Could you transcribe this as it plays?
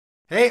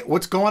Hey,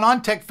 what's going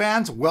on, tech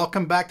fans?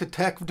 Welcome back to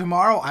Tech of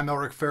Tomorrow. I'm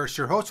Elric Ferris,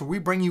 your host, where we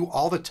bring you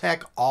all the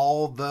tech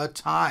all the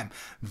time.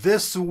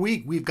 This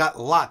week, we've got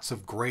lots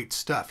of great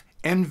stuff.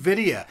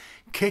 NVIDIA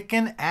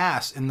kicking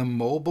ass in the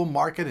mobile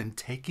market and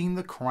taking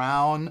the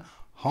crown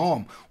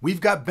home.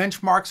 We've got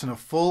benchmarks and a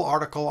full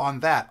article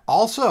on that.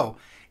 Also,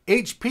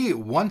 HP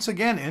once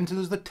again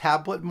enters the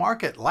tablet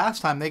market.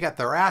 Last time they got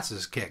their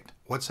asses kicked.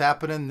 What's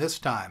happening this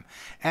time?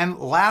 And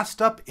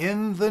last up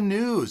in the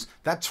news,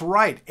 that's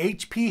right,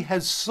 HP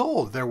has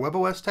sold their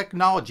WebOS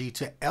technology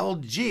to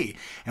LG,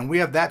 and we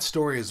have that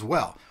story as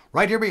well.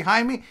 Right here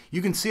behind me, you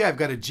can see I've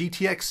got a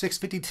GTX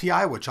 650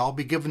 Ti, which I'll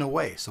be giving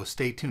away, so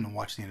stay tuned and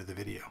watch the end of the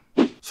video.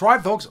 So all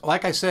right, folks,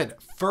 like I said,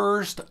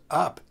 first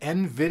up,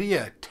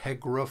 NVIDIA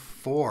Tegra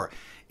 4.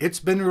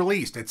 It's been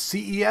released. At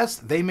CES,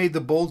 they made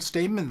the bold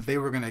statement that they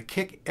were going to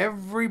kick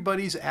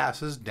everybody's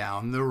asses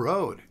down the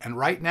road. And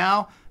right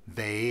now,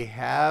 they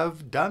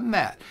have done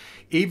that.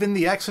 Even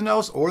the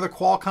Exynos or the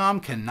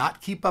Qualcomm cannot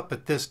keep up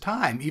at this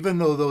time, even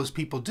though those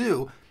people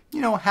do,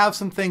 have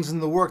some things in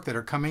the work that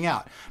are coming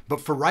out. But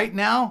for right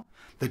now,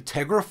 the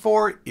Tegra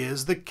 4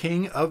 is the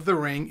king of the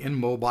ring in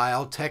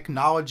mobile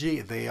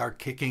technology. They are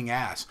kicking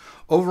ass.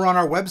 Over on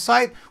our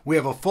website, we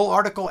have a full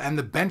article and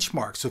the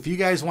benchmark. So if you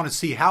guys want to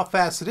see how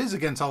fast it is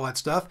against all that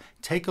stuff,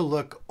 take a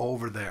look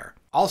over there.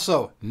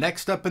 Also,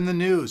 next up in the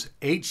news,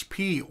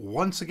 HP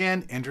once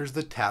again enters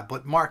the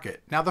tablet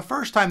market. Now, the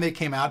first time they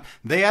came out,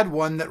 they had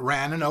one that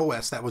ran an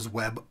OS that was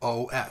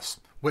WebOS,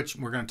 which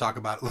we're going to talk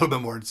about a little bit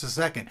more in just a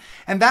second.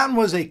 And that one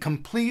was a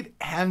complete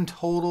and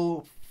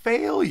total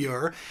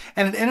failure,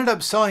 and it ended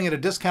up selling at a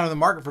discount in the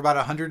market for about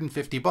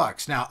 150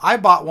 bucks. Now, I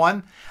bought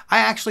one. I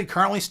actually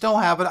currently still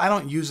have it. I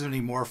don't use it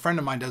anymore. A friend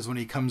of mine does when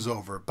he comes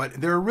over,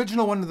 but their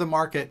original one to the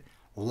market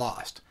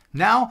lost.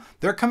 Now,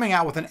 they're coming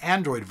out with an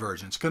Android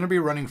version. It's going to be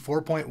running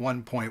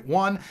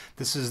 4.1.1.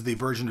 This is the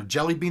version of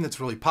Jelly Bean that's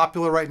really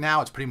popular right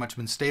now. It's pretty much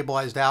been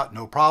stabilized out,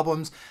 no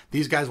problems.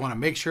 These guys want to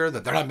make sure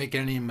that they're not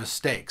making any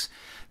mistakes.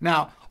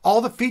 Now,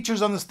 all the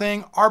features on this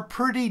thing are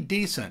pretty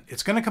decent.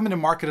 It's going to come into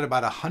market at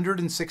about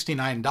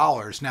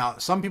 $169. Now,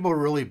 some people are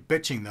really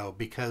bitching though,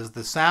 because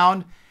the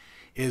sound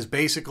is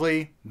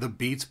basically the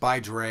Beats by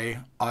Dre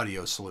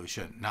audio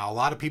solution. Now, a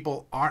lot of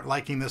people aren't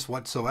liking this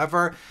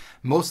whatsoever.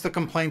 Most of the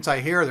complaints I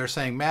hear, they're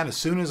saying, man, as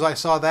soon as I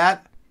saw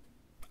that,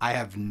 I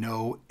have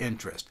no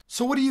interest.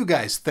 So what do you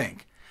guys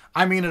think?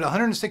 I mean, at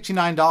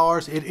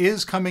 $169, it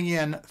is coming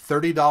in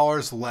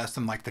 $30 less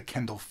than like the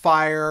Kindle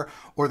Fire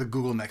or the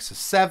Google Nexus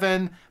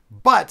 7,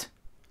 but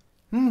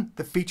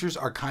the features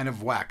are kind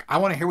of whack. I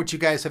want to hear what you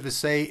guys have to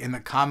say in the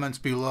comments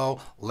below.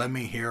 Let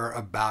me hear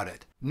about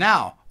it.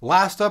 Now,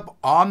 last up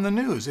on the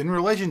news in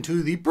relation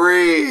to the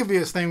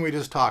previous thing we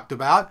just talked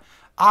about,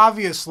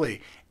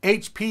 obviously,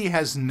 HP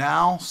has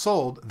now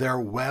sold their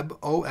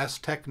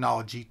WebOS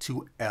technology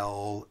to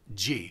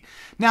LG.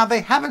 Now, they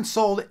haven't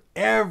sold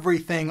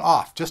everything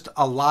off, just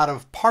a lot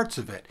of parts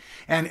of it.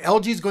 And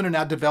LG is going to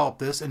now develop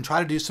this and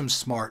try to do some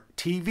smart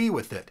TV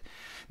with it.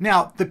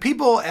 Now, the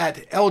people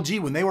at LG,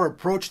 when they were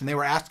approached and they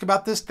were asked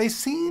about this, they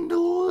seemed a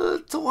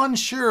little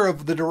unsure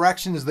of the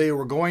directions they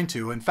were going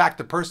to. In fact,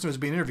 the person who was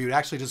being interviewed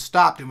actually just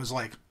stopped and was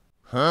like,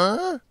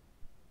 huh?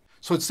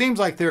 So it seems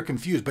like they're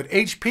confused. But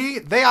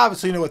HP, they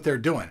obviously know what they're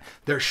doing.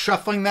 They're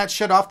shuffling that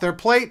shit off their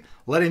plate,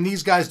 letting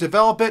these guys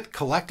develop it,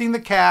 collecting the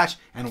cash,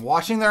 and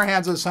washing their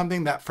hands of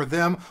something that for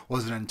them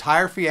was an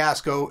entire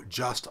fiasco,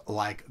 just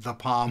like the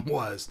Palm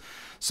was.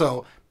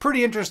 So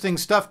pretty interesting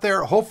stuff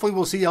there. Hopefully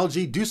we'll see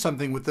LG do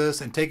something with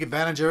this and take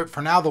advantage of it.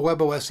 For now, the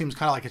WebOS seems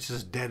kind of like it's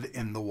just dead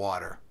in the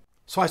water.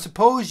 So I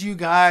suppose you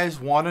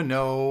guys want to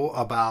know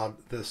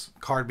about this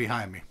card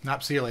behind me.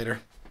 Nope, see you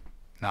later.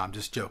 No, I'm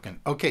just joking.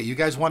 Okay, you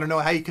guys want to know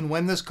how you can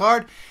win this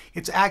card?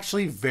 It's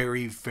actually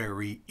very,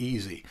 very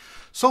easy.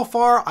 So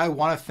far, I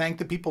want to thank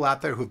the people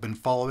out there who've been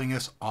following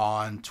us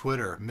on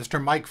Twitter.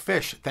 Mr. Mike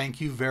Fish, thank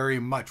you very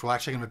much. We're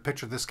actually going to have a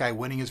picture of this guy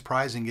winning his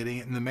prize and getting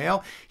it in the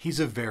mail. He's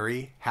a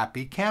very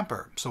happy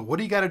camper. So what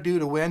do you got to do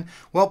to win?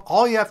 Well,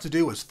 all you have to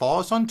do is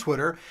follow us on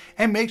Twitter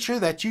and make sure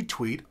that you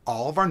tweet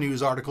all of our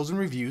news articles and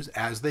reviews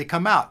as they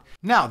come out.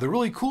 Now, the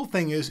really cool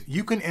thing is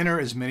you can enter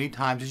as many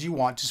times as you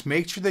want. Just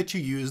make sure that you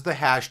use the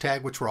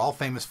hashtag, which we're all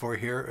famous for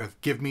here, of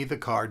Give Me the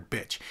Card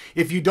Bitch.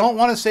 If you don't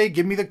want to say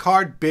Give Me the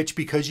Card Bitch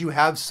because you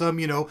have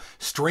some,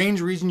 strange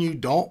reason you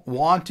don't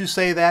want to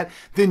say that,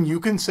 then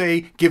you can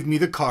say Give Me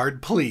the Card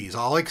Please.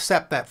 I'll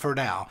accept that for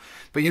now.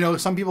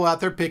 But some people out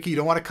there picky, you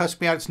don't want to cuss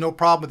me out, it's no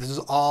problem. This is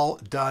all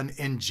done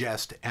in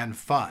jest and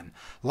fun.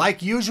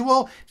 Like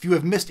usual, if you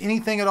have missed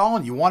anything at all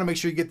and you want to make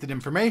sure you get that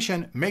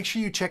information, make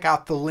sure you check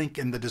out the link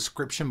in the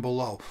description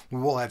below.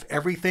 We will have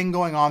everything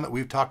going on that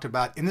we've talked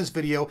about in this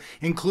video,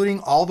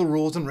 including all the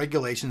rules and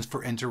regulations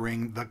for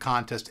entering the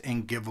contest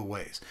and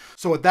giveaways.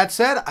 So with that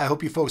said, I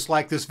hope you folks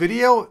like this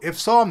video. If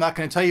so, I'm not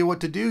going to tell you what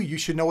to do. You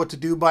should know what to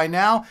do by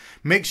now.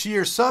 Make sure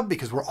you're sub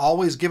because we're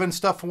always giving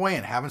stuff away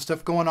and having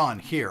stuff going on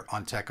here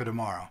on Tech of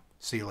Tomorrow.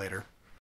 See you later.